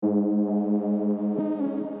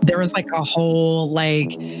there was like a whole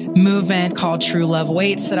like movement called True Love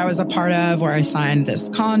Waits that I was a part of, where I signed this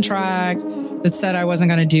contract that said I wasn't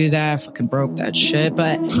going to do that. Fucking broke that shit.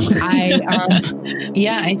 But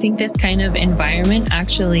I think this kind of environment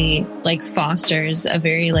actually like fosters a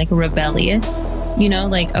very like rebellious,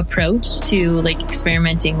 like approach to like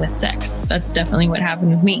experimenting with sex. That's definitely what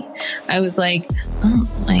happened with me. I was like,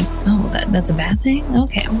 that's a bad thing.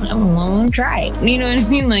 Okay, I'm gonna try it. You know what I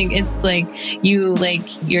mean? Like, it's like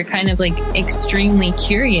you're kind of like extremely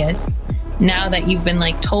curious now that you've been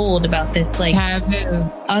like told about this like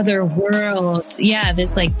taboo other world. Yeah,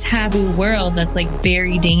 this like taboo world that's like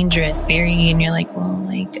very dangerous, and you're like, well,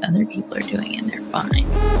 like other people are doing it, they're fine.